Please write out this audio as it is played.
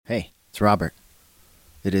Hey, it's Robert.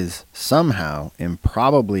 It is somehow,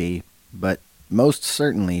 improbably, but most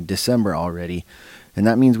certainly December already, and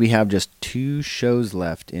that means we have just 2 shows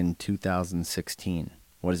left in 2016.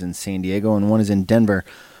 One is in San Diego and one is in Denver.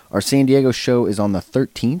 Our San Diego show is on the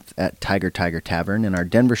 13th at Tiger Tavern, and our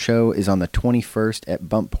Denver show is on the 21st at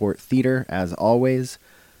Buntport Theater, as always.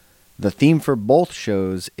 The theme for both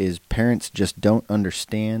shows is Parents Just Don't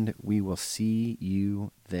Understand. We will see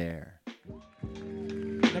you there.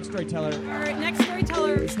 Next storyteller. All right, next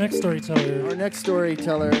storyteller. Next storyteller. Our next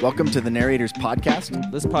storyteller. Welcome to the Narrators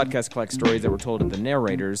Podcast. This podcast collects stories that were told at The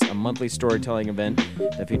Narrators, a monthly storytelling event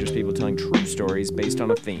that features people telling true stories based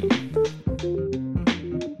on a theme.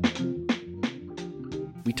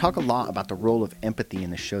 We talk a lot about the role of empathy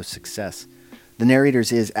in the show's success. The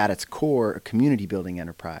Narrators is, at its core, a community-building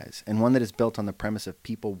enterprise, and one that is built on the premise of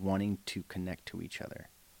people wanting to connect to each other.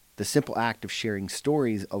 The simple act of sharing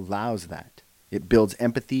stories allows that. It builds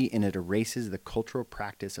empathy and it erases the cultural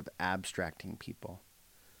practice of abstracting people.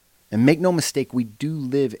 And make no mistake, we do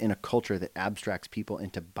live in a culture that abstracts people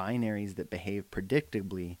into binaries that behave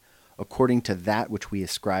predictably according to that which we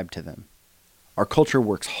ascribe to them. Our culture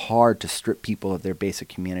works hard to strip people of their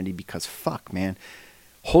basic humanity because, fuck, man,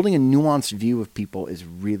 holding a nuanced view of people is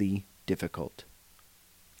really difficult.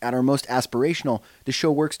 At our most aspirational, the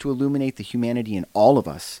show works to illuminate the humanity in all of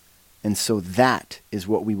us. And so that is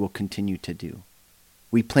what we will continue to do.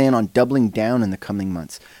 We plan on doubling down in the coming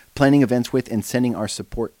months, planning events with and sending our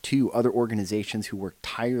support to other organizations who work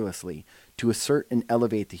tirelessly to assert and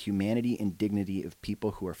elevate the humanity and dignity of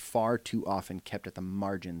people who are far too often kept at the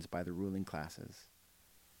margins by the ruling classes.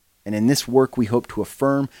 And in this work, we hope to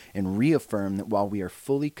affirm and reaffirm that while we are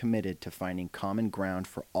fully committed to finding common ground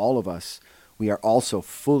for all of us, we are also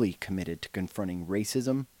fully committed to confronting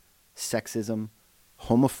racism, sexism,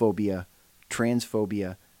 homophobia,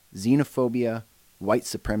 transphobia, xenophobia, white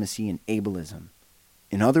supremacy, and ableism.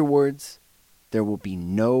 In other words, there will be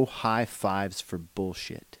no high fives for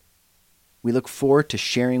bullshit. We look forward to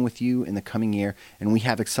sharing with you in the coming year, and we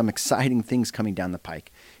have some exciting things coming down the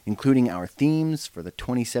pike, including our themes for the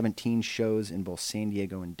 2017 shows in both San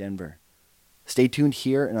Diego and Denver. Stay tuned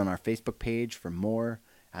here and on our Facebook page for more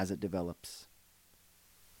as it develops.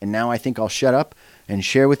 And now I think I'll shut up and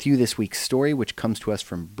share with you this week's story, which comes to us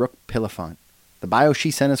from Brooke Pillifant. The bio she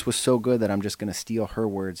sent us was so good that I'm just going to steal her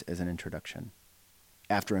words as an introduction.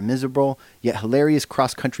 After a miserable yet hilarious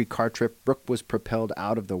cross-country car trip, Brooke was propelled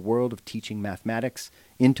out of the world of teaching mathematics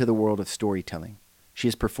into the world of storytelling. She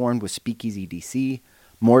has performed with Speakeasy DC,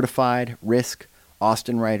 Mortified, Risk,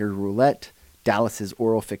 Austin Rider Roulette, Dallas's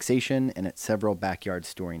Oral Fixation, and at several backyard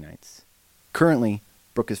story nights. Currently,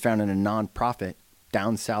 Brooke is founded a non-profit,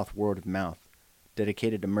 Down South Word of Mouth,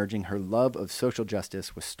 dedicated to merging her love of social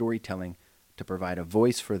justice with storytelling to provide a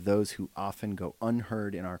voice for those who often go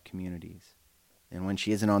unheard in our communities. And when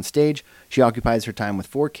she isn't on stage, she occupies her time with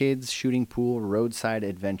 4 kids, shooting pool, roadside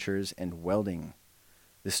adventures, and welding.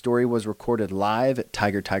 The story was recorded live at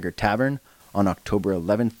Tiger Tavern on October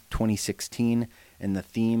 11th, 2016, and the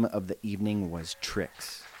theme of the evening was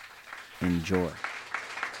tricks. Enjoy.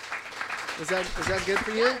 Is that good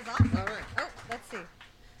for you? Yeah, that's awesome. All right. Oh, let's see.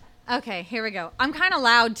 Okay, here we go. I'm kind of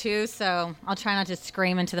loud, too, so I'll try not to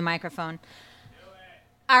scream into the microphone.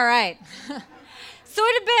 All right. So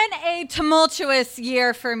it had been a tumultuous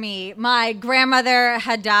year for me. My grandmother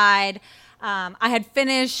had died. I had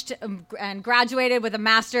finished and graduated with a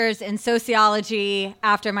master's in sociology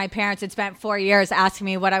after my parents had spent 4 years asking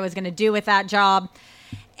me what I was going to do with that job.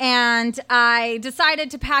 And I decided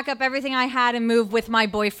to pack up everything I had and move with my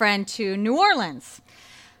boyfriend to New Orleans.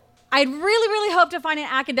 I'd really hoped to find an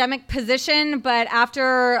academic position, but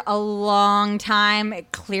after a long time,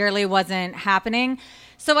 it clearly wasn't happening.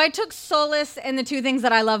 So I took solace in the 2 things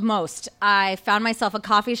that I love most. I found myself a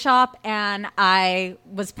coffee shop, and I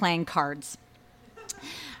was playing cards.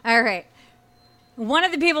 All right. One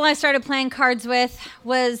of the people I started playing cards with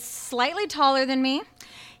was slightly taller than me.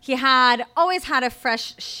 He had always had a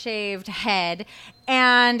fresh shaved head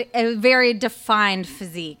and a very defined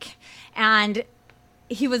physique. And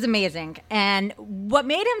he was amazing. And what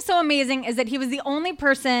made him so amazing is that he was the only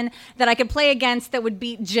person that I could play against that would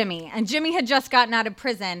beat Jimmy. And Jimmy had just gotten out of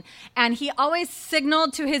prison. And he always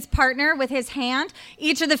signaled to his partner with his hand,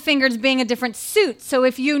 each of the fingers being a different suit. So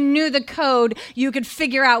if you knew the code, you could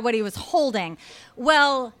figure out what he was holding.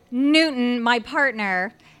 Well, Newton, my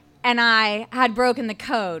partner, and I had broken the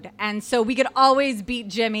code. And so we could always beat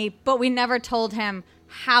Jimmy, but we never told him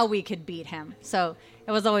how we could beat him. So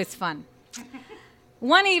it was always fun.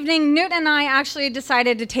 One evening, Newton and I actually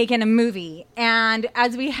decided to take in a movie. And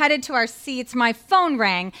as we headed to our seats, my phone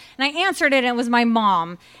rang, and I answered it, and it was my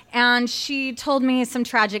mom. And she told me some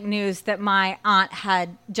tragic news that my aunt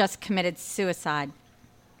had just committed suicide.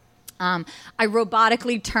 I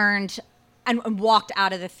robotically turned and walked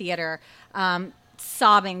out of the theater,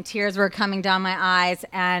 sobbing. Tears were coming down my eyes,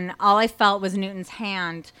 and all I felt was Newton's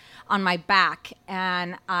hand on my back.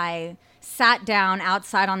 And I sat down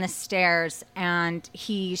outside on the stairs, and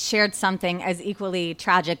he shared something as equally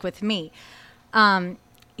tragic with me.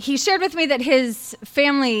 He shared with me that his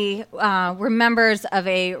family were members of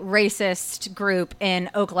a racist group in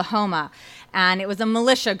Oklahoma, and it was a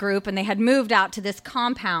militia group, and they had moved out to this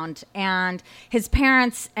compound, and his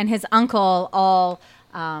parents and his uncle all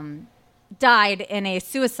died in a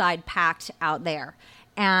suicide pact out there.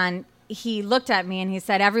 And he looked at me and he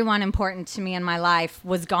said, everyone important to me in my life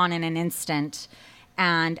was gone in an instant.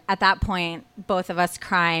 And at that point, both of us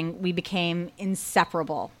crying, we became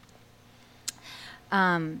inseparable.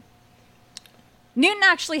 Newton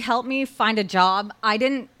actually helped me find a job. I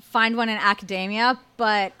didn't find one in academia,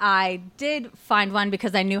 but I did find one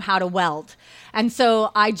because I knew how to weld. And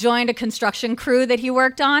so I joined a construction crew that he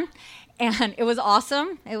worked on, and it was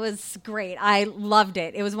awesome. It was great. I loved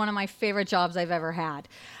it. It was one of my favorite jobs I've ever had.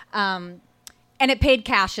 And it paid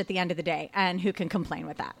cash at the end of the day, and who can complain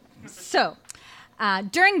with that? So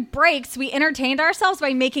during breaks, we entertained ourselves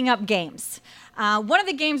by making up games. One of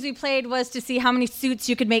the games we played was to see how many suits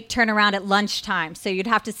you could make turn around at lunchtime. So you'd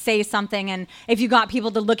have to say something, and if you got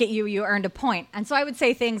people to look at you, you earned a point. And so I would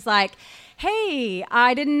say things like, hey,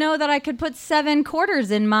 I didn't know that I could put 7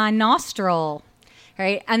 quarters in my nostril,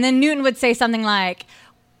 right? And then Newton would say something like,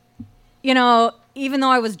 you know, even though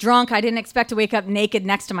I was drunk, I didn't expect to wake up naked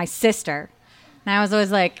next to my sister. And I was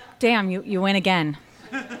always like, damn, you win again.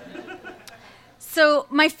 So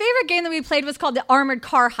my favorite game that we played was called the Armored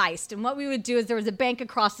Car Heist. And what we would do is there was a bank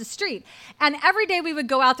across the street. And every day we would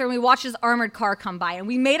go out there and we watch this armored car come by. And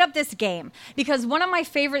we made up this game because one of my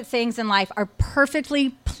favorite things in life are perfectly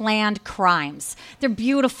planned crimes. They're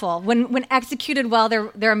beautiful. When executed well,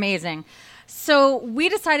 they're amazing. So we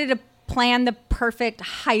decided to plan the perfect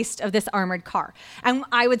heist of this armored car. And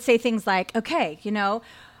I would say things like, okay,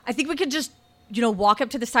 I think we could just, walk up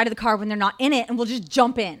to the side of the car when they're not in it and we'll just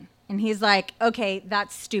jump in. And he's like, okay,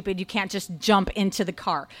 that's stupid. You can't just jump into the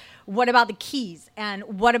car. What about the keys? And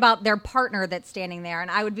what about their partner that's standing there? And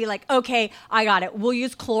I would be like, okay, I got it. We'll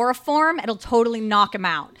use chloroform. It'll totally knock him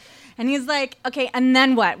out. And he's like, okay, and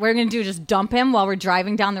then what? We're going to do just dump him while we're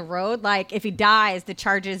driving down the road? Like, if he dies, the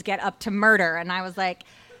charges get up to murder. And I was like,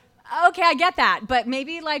 okay, I get that. But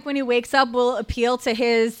maybe like when he wakes up, we'll appeal to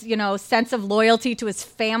his, sense of loyalty to his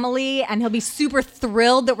family, and he'll be super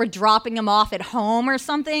thrilled that we're dropping him off at home or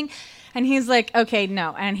something. And he's like, okay,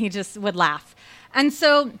 no. And he just would laugh. And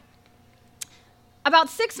so about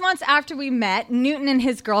 6 months after we met, Newton and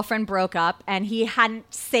his girlfriend broke up, and he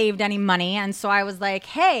hadn't saved any money. And so I was like,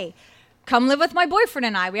 hey, come live with my boyfriend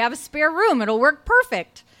and I. We have a spare room. It'll work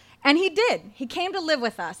perfect. And he did. He came to live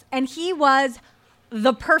with us, and he was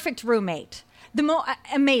the perfect roommate.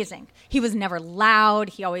 Amazing. He was never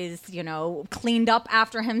loud. He always, cleaned up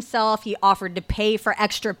after himself. He offered to pay for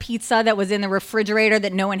extra pizza that was in the refrigerator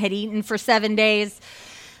that no one had eaten for 7 days.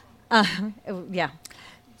 Yeah.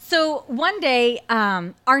 So one day,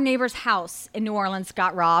 our neighbor's house in New Orleans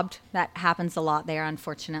got robbed. That happens a lot there,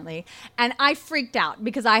 unfortunately. And I freaked out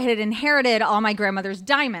because I had inherited all my grandmother's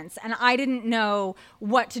diamonds, and I didn't know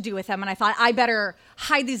what to do with them. And I thought, I better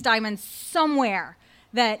hide these diamonds somewhere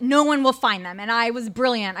that no one will find them. And I was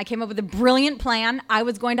brilliant. I came up with a brilliant plan. I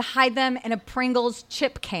was going to hide them in a Pringles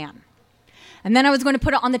chip can. And then I was going to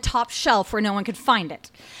put it on the top shelf where no one could find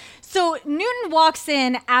it. So Newton walks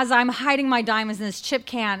in as I'm hiding my diamonds in this chip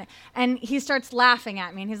can, and he starts laughing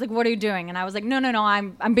at me. And he's like, what are you doing? And I was like, no,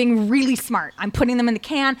 I'm being really smart. I'm putting them in the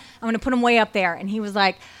can. I'm going to put them way up there. And he was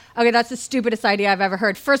like, okay, that's the stupidest idea I've ever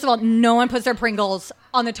heard. First of all, no one puts their Pringles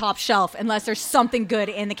on the top shelf unless there's something good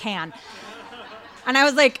in the can. And I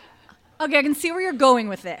was like, okay, I can see where you're going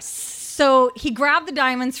with this. So he grabbed the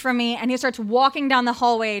diamonds from me, and he starts walking down the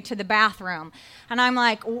hallway to the bathroom. And I'm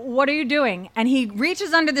like, what are you doing? And he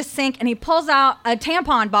reaches under the sink, and he pulls out a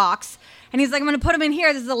tampon box. And he's like, I'm going to put them in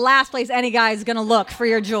here. This is the last place any guy is going to look for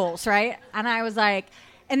your jewels, right? And I was like,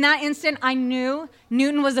 in that instant, I knew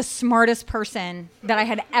Newton was the smartest person that I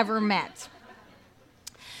had ever met.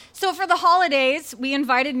 So for the holidays, we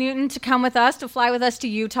invited Newton to come with us, to fly with us to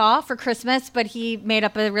Utah for Christmas, but he made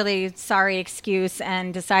up a really sorry excuse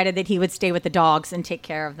and decided that he would stay with the dogs and take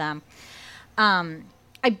care of them.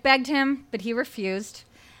 I begged him, but he refused.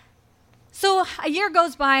 So So a year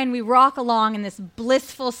goes by and we rock along in this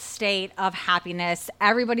blissful state of happiness.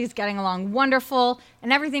 Everybody's getting along wonderful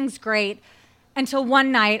and everything's great until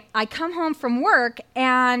one night I come home from work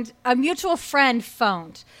and a mutual friend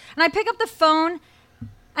phoned. And I pick up the phone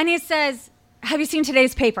and he says, "Have you seen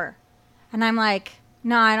today's paper?" And I'm like,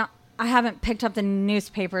 "No, I haven't picked up the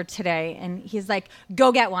newspaper today." And he's like,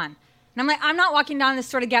 "Go get one." And I'm like, "I'm not walking down to the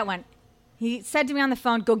store to get one." He said to me on the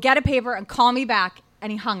phone, "Go get a paper and call me back."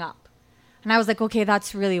 And he hung up. And I was like, okay,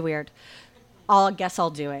 that's really weird. I guess I'll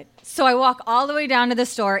do it. So I walk all the way down to the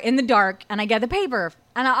store in the dark and I get the paper.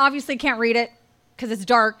 And I obviously can't read it because it's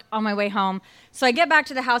dark on my way home. So I get back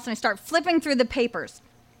to the house and I start flipping through the papers.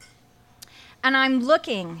 And I'm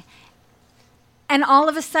looking. And all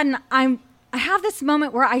of a sudden, I have this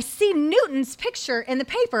moment where I see Newton's picture in the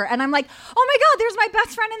paper. And I'm like, oh my God, there's my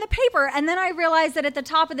best friend in the paper. And then I realize that at the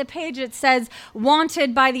top of the page, it says,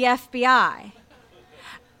 "Wanted by the FBI."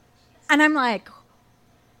 And I'm like,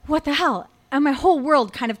 what the hell? And my whole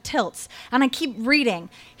world kind of tilts. And I keep reading.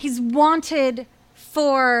 He's wanted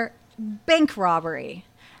for bank robbery.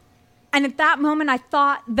 And at that moment, I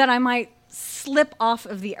thought that I might slip off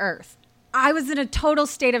of the earth. I was in a total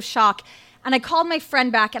state of shock. And I called my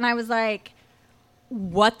friend back and I was like,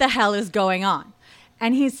 what the hell is going on?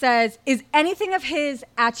 And he says, "Is anything of his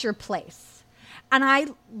at your place?" And I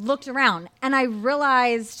looked around and I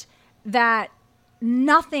realized that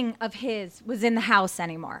nothing of his was in the house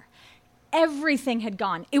anymore. Everything had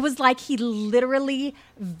gone. It was like he literally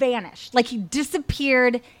vanished, like he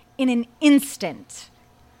disappeared in an instant.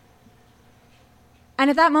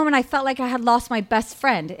 And at that moment, I felt like I had lost my best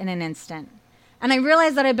friend in an instant. And I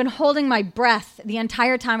realized that I'd been holding my breath the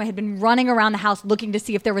entire time. I had been running around the house looking to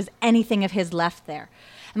see if there was anything of his left there.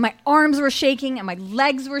 And my arms were shaking and my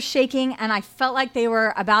legs were shaking and I felt like they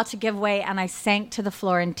were about to give way and I sank to the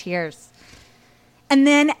floor in tears. And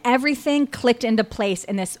then everything clicked into place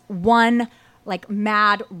in this one, like,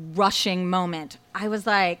 mad rushing moment. I was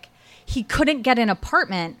like, he couldn't get an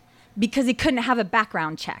apartment because he couldn't have a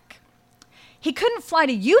background check. He couldn't fly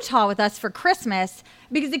to Utah with us for Christmas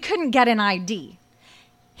because he couldn't get an ID.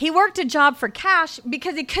 He worked a job for cash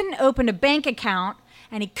because he couldn't open a bank account,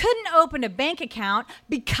 and he couldn't open a bank account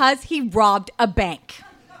because he robbed a bank.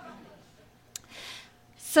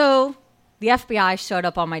 So the FBI showed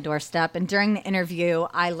up on my doorstep, and during the interview,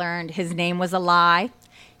 I learned his name was a lie,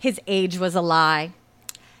 his age was a lie,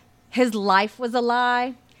 his life was a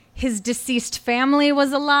lie, his deceased family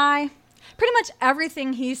was a lie. Pretty much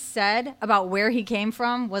everything he said about where he came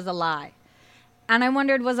from was a lie. And I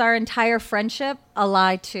wondered, was our entire friendship a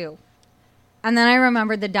lie too? And then I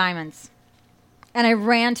remembered the diamonds. And I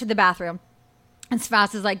ran to the bathroom as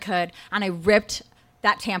fast as I could, and I ripped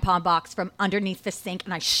that tampon box from underneath the sink,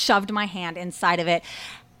 and I shoved my hand inside of it,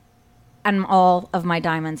 and all of my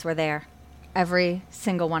diamonds were there, every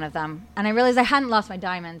single one of them. And I realized I hadn't lost my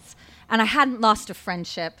diamonds, and I hadn't lost a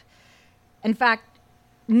friendship. In fact,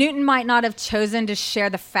 Newton might not have chosen to share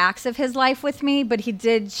the facts of his life with me, but he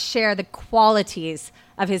did share the qualities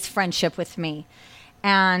of his friendship with me.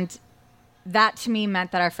 And that to me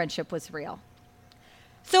meant that our friendship was real.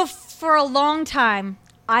 So for a long time,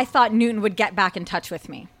 I thought Newton would get back in touch with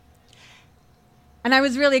me. And I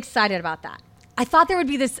was really excited about that. I thought there would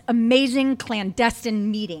be this amazing clandestine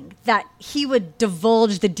meeting that he would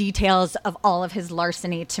divulge the details of all of his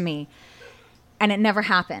larceny to me. And it never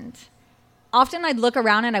happened. Often I'd look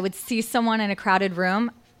around and I would see someone in a crowded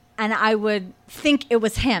room and I would think it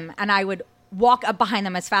was him, and I would walk up behind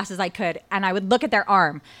them as fast as I could, and I would look at their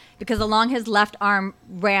arm, because along his left arm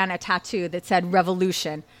ran a tattoo that said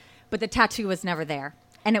 "Revolution," but the tattoo was never there,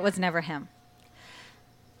 and it was never him.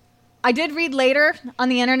 I did read later on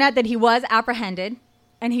the internet that he was apprehended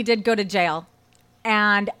and he did go to jail.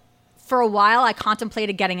 And for a while I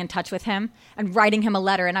contemplated getting in touch with him and writing him a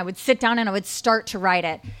letter, and I would sit down and I would start to write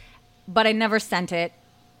it. But I never sent it.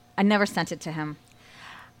 I never sent it to him.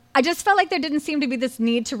 I just felt like there didn't seem to be this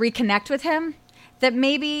need to reconnect with him, that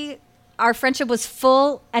maybe our friendship was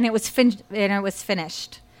full and it was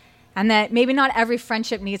finished. And that maybe not every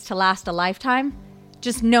friendship needs to last a lifetime.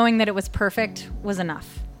 Just knowing that it was perfect was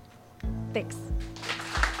enough. Thanks.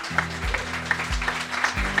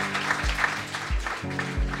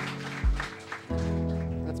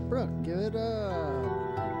 That's Brooke. Give it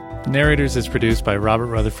up. Narrators is produced by Robert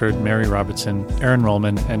Rutherford, Mary Robertson, Aaron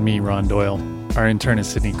Rollman, and me, Ron Doyle. Our intern is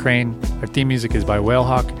Sydney Crane. Our theme music is by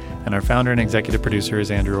Whalehawk, and our founder and executive producer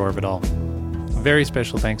is Andrew Orvidal. A very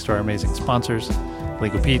special thanks to our amazing sponsors: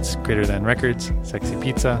 Legal Pete's, Greater Than Records, Sexy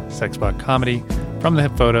Pizza, Sexbot Comedy, From the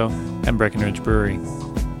Hip Photo, and Breckenridge Brewery.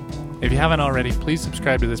 If you haven't already, please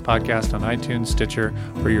subscribe to this podcast on iTunes, Stitcher,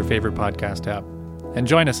 or your favorite podcast app. and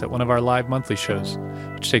join us at one of our live monthly shows,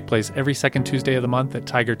 which take place every second Tuesday of the month at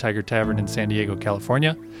Tiger Tavern in San Diego,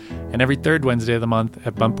 California, and every third Wednesday of the month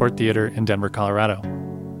at Buntport Theater in Denver, Colorado.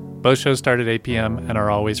 Both shows start at 8 p.m. and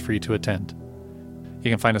are always free to attend.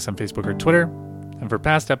 You can find us on Facebook or Twitter, and for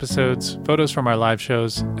past episodes, photos from our live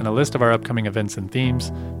shows, and a list of our upcoming events and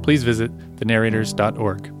themes, please visit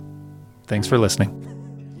thenarrators.org. Thanks for listening.